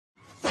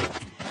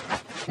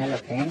Hello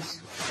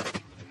friends,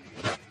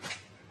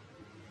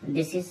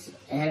 this is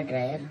hair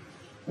dryer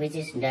which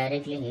is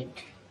directly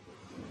hit.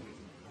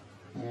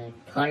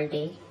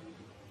 Faulty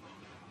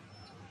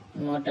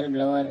motor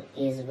blower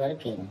is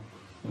working,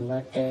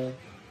 but the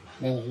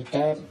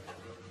heater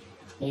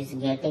is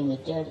getting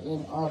heated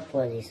in off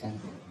position.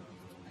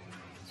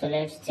 So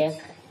let's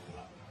check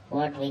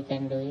what we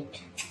can do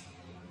it.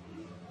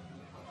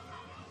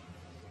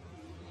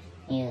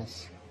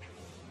 Yes,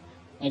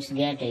 it's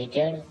get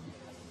heated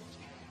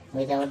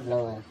without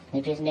blower.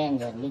 It is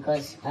danger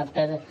because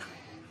after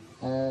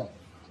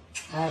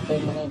half a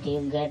minute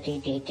you get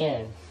it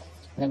heated,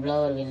 the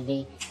blower will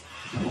be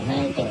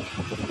melted.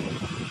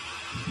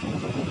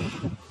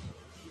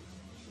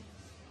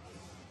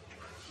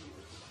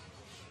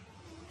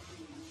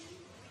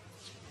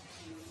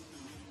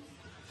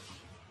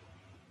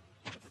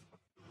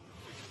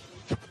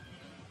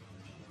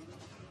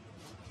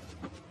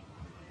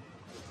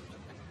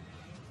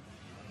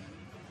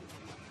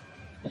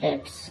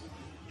 Let's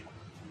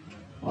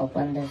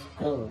open the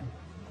screw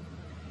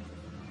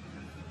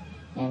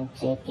and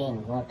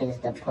checking what is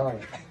the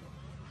fault.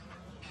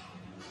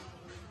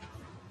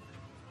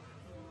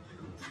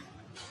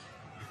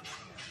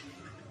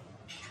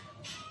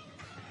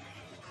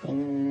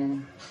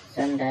 In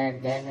some dryer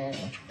there are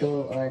 2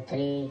 or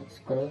 3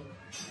 screws.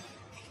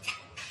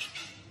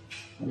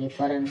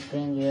 Before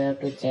unscrewing you have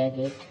to check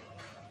it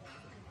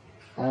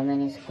how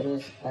many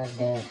screws are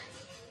there.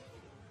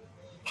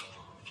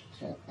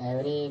 So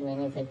every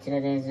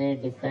manufacturer has a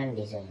different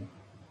design.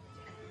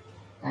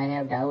 I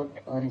have doubt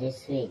on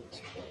this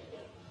switch.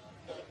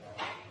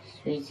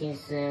 Switch is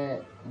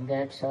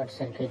get short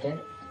circuited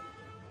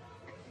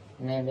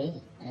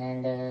maybe,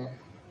 and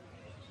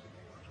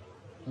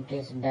it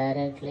is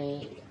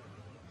directly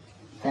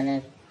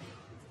connect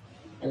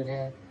to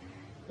the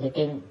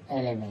heating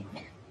element.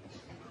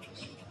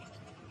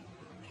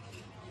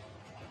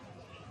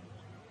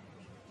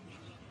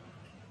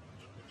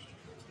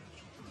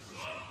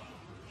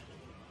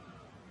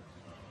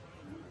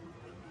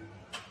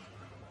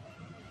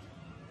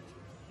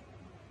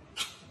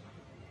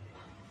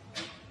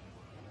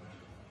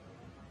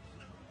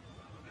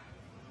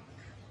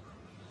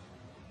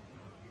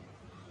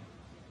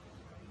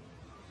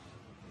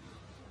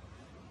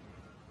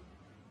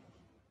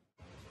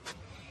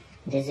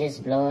 This is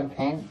blower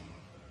fan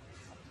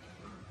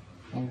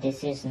and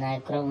this is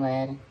nichrome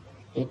wire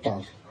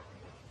heater.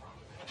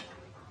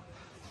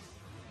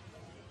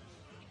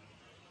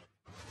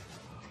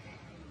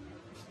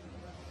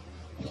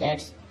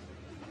 Let's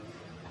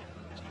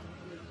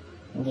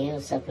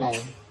give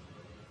supply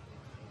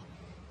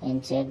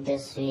and check the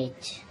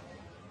switch.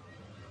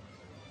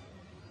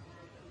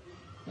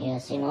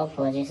 Yes, in off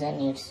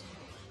position it's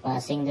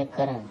passing the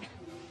current.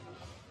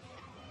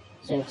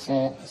 So it's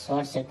a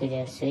short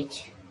circuited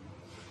switch.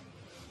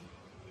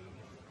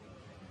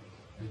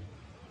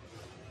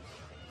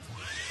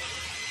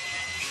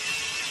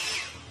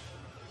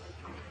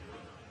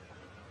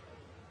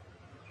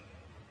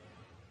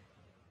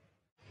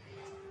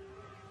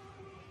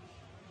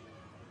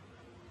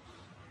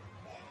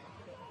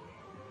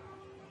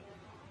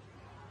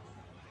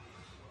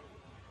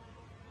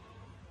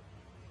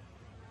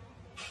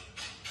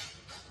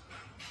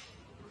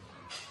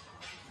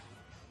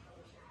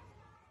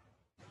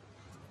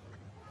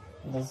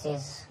 This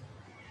is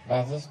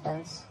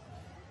resistance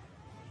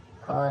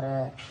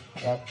for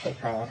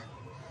rectifier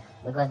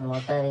because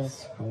motor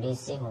is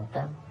DC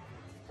motor.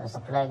 So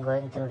supply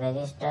going through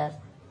resistor,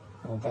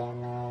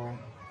 then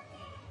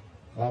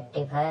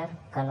rectifier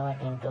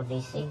convert into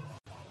DC,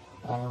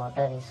 and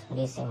motor is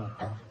DC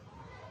motor.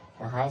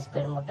 So high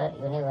speed motor,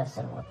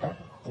 universal motor,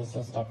 this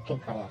is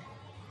rectifier.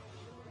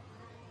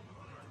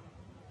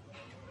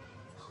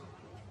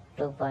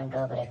 2 point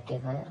of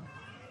rectifier.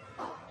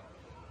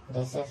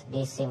 This is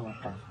DC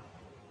motor.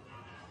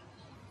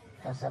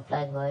 So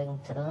supply going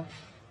through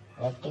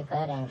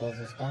rectifier and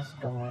resistance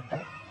to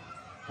motor,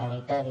 and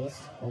heater is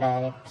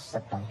direct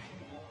supply.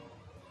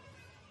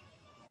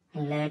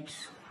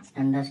 Let's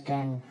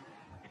understand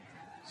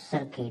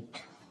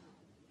circuit.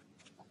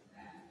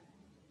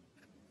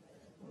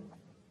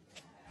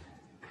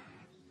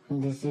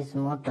 This is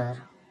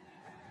motor,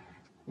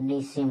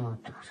 DC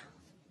motor.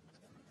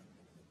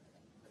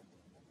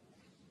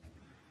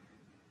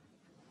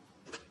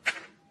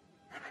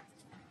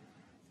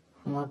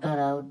 Motor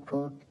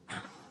output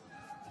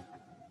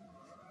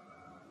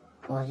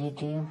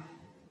positive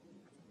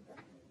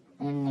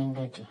and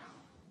negative.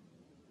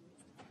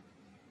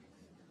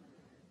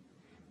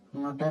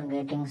 Motor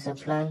getting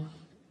supply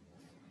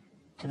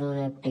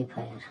through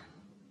rectifier.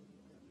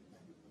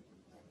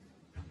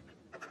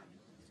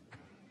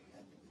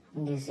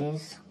 This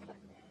is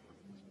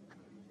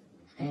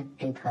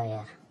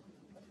rectifier.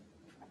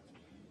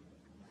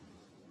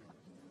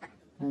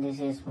 This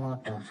is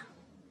motor.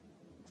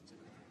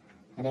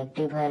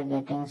 Rectifier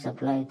getting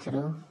supply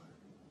through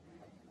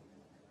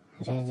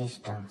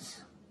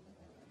resistance.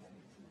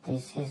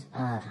 This is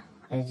R,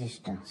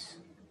 resistance.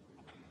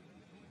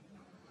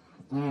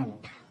 And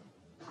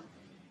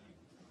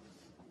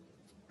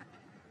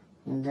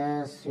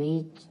The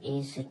switch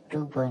is a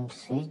 2-point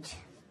switch.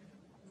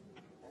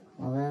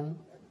 1,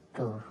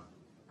 2.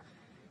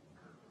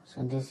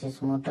 So this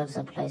is motor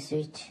supply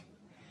switch,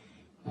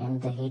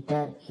 and the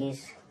heater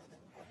is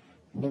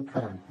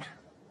different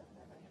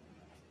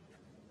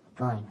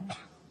point.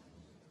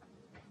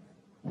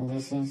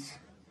 This is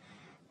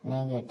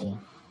negative.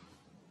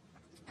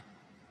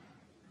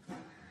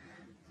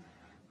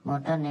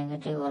 Motor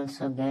negative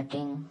also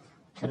getting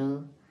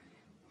through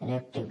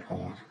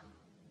rectifier,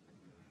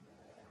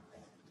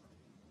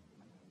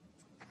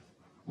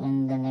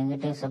 and the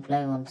negative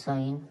supply also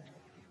in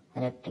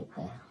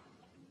rectifier.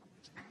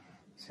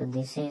 So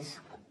this is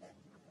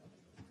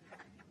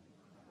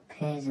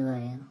phase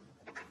wire,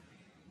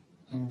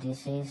 and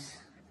this is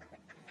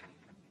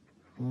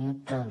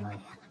neutral wire.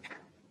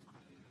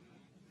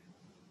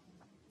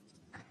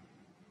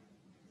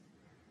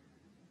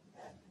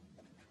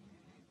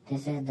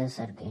 This is the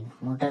circuit.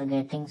 Motor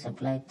getting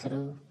supplied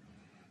through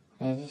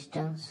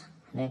resistance,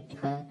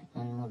 rectifier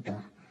and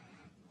motor.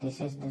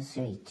 This is the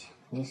switch.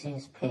 This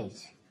is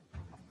phase,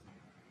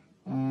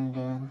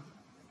 and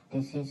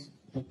this is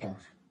heater.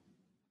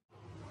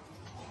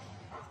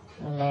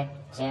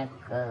 Let's check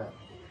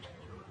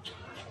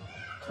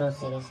through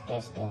series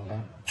testing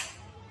them.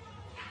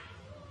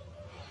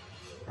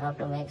 How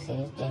to make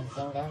series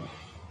testing them?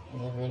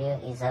 The video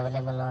is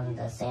available on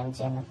the same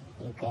channel.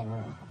 You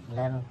can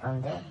learn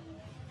from there.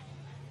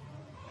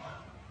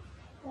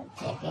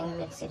 Checking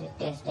with series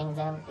testing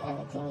them,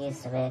 anything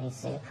is very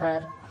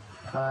safer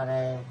for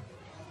the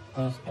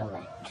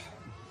instrument.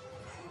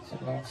 So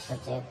let's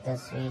check the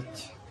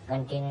switch.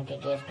 Continuity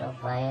test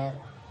of wire,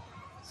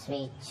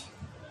 switch.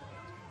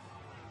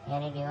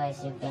 Any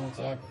device you can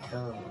check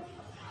through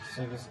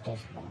series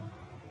testing.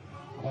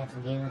 Let's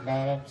give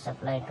direct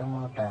supply to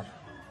motor.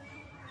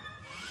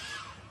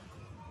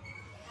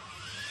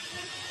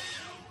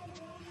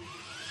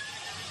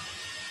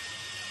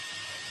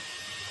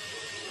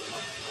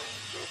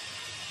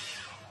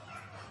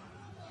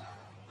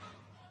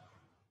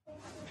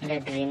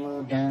 Let's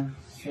remove the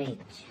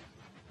switch.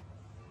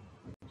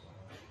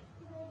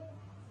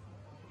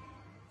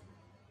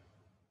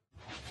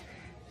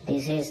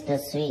 This is the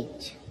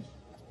switch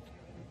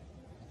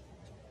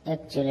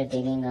actually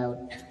taking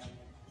out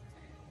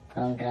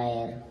from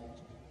dryer.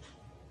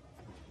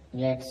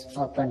 Let's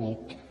open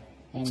it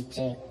and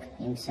check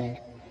inside.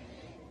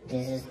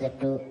 This is the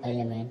 2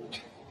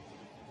 element.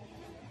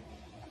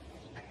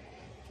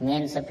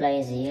 Main supply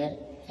is here,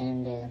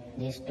 and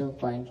these 2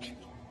 points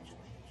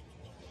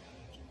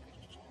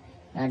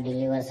are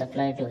deliver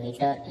supply to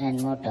heater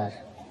and motor.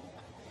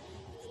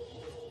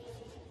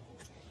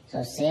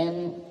 So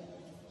same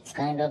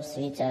kind of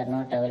switch are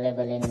not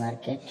available in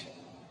market.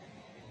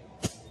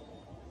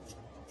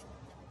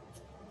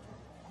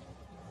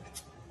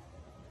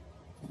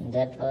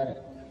 Therefore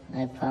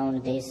I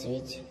found this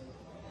switch.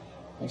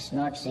 It's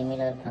not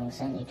similar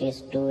function, it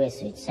is two-way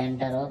switch,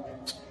 center of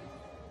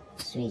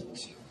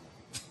switch.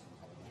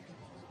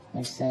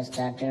 It's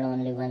started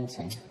only one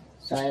side.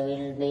 So I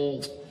will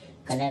be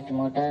connect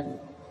motor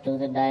to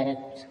the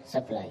direct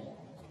supply,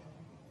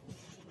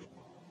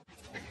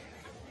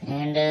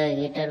 and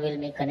heater will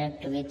be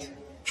connect with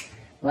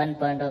one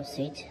point of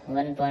switch.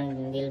 One point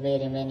will be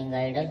remaining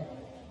idle.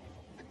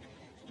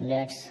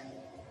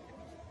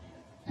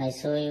 I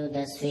show you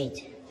the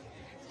switch.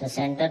 The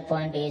center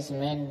point is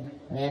main,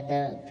 where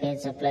the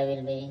phase supply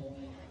will be.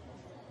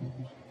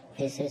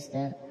 This is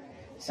the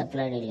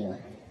supply deliver.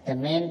 The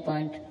main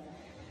point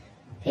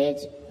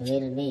phase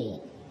will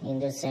be in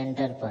the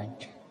center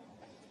point,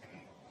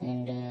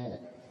 and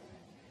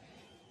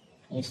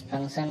its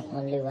function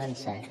only one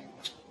side.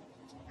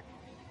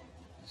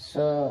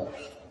 So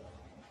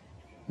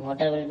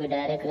motor will be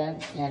direct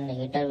run and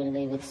heater will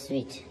be with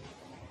switch.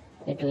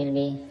 It will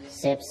be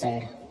safe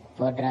side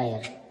for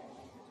dryer.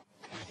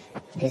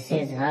 This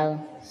is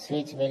how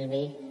switch will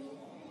be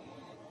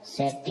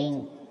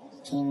setting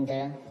in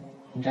the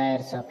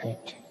dryer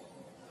socket.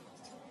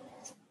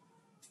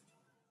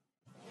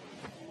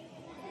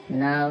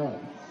 Now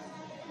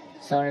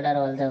solder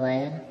all the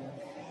wire,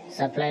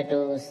 supply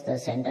to the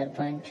center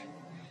point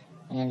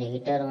and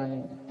heater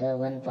on the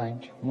one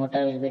point.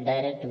 Motor will be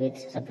direct with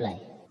supply.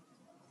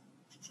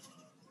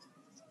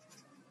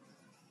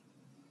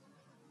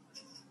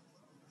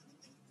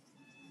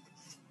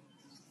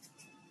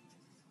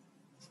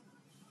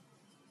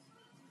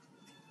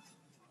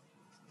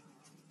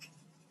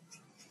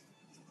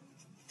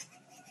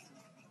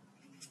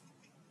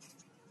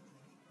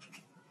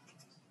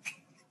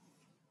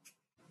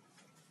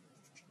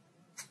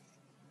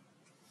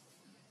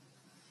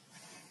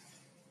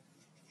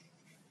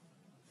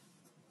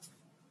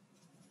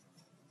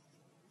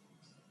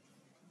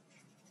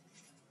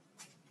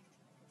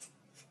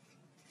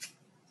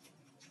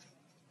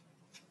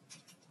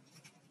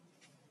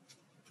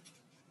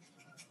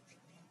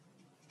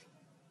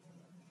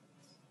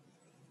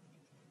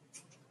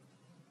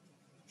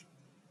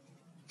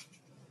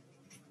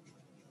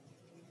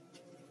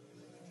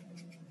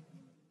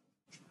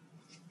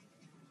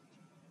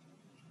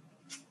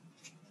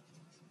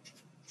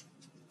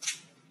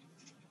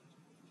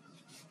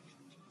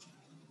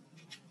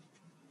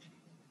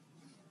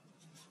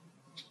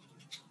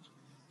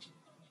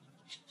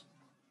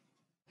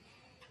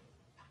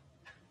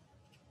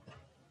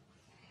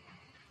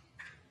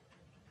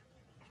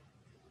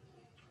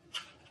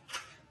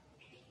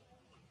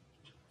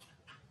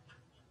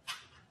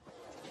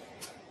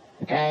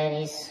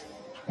 dryer is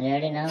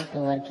ready now to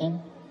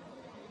working.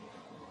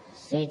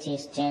 Switch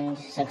is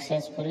changed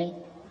successfully.